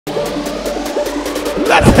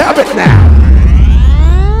Let's have it now.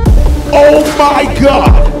 Oh my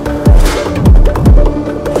God.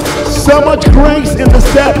 So much grace in the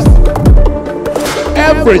steps.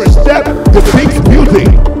 Every step depicts beauty.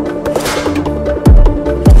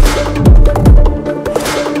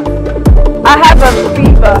 I have a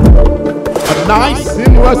fever. A nice,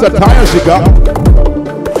 seamless attire she got.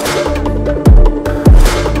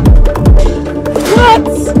 What?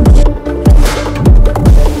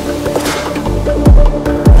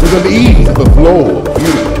 There's an ease of the flow of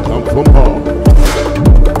beauty that comes from her.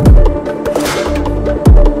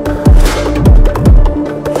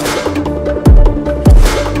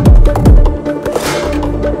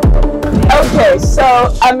 Okay, so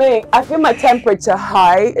I feel my temperature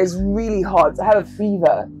high is really hot. I have a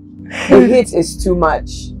fever. The heat is too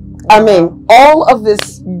much. All of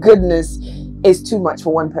this goodness is too much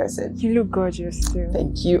for one person. You look gorgeous too.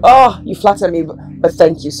 Thank you. Oh, you flatter me, but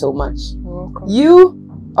thank you so much. You're welcome. You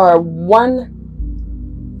are one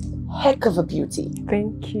heck of a beauty.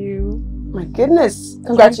 Thank you. My goodness.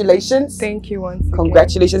 Congratulations. Thank you once again.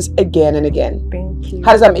 Congratulations again and again. Thank you.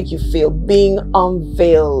 How does that make you feel, being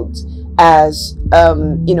unveiled as a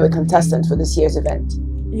contestant for this year's event?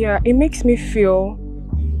 Yeah, it makes me feel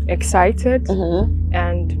excited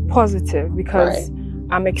and positive because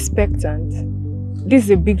I'm expectant. This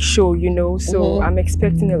is a big show, so I'm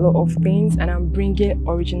expecting a lot of things and I'm bringing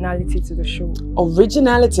originality to the show.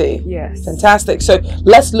 Originality? Yes. Fantastic. So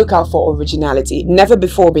let's look out for originality. Never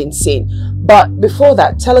before been seen. But before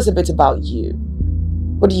that, tell us a bit about you.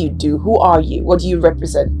 What do you do? Who are you? What do you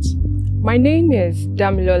represent? My name is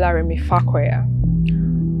Damilola Remi Fakoya.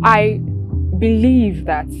 I believe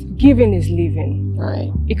that giving is living.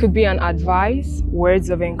 Right. It could be an advice,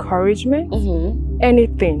 words of encouragement,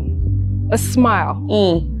 anything. A smile,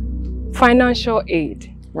 financial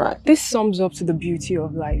aid. Right. This sums up to the beauty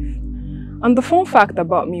of life. And the fun fact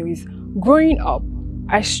about me is, growing up,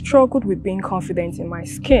 I struggled with being confident in my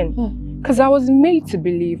skin. Because I was made to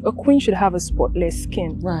believe a queen should have a spotless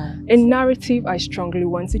skin. Right. A narrative I strongly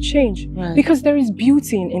want to change. Right. Because there is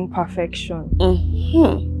beauty in imperfection.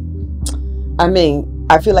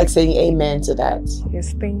 I feel like saying amen to that.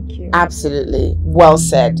 Yes, thank you. Absolutely. Well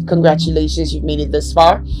said. Congratulations, you've made it this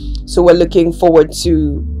far. So we're looking forward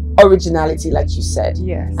to originality, like you said.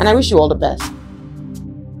 Yes. And I wish you all the best.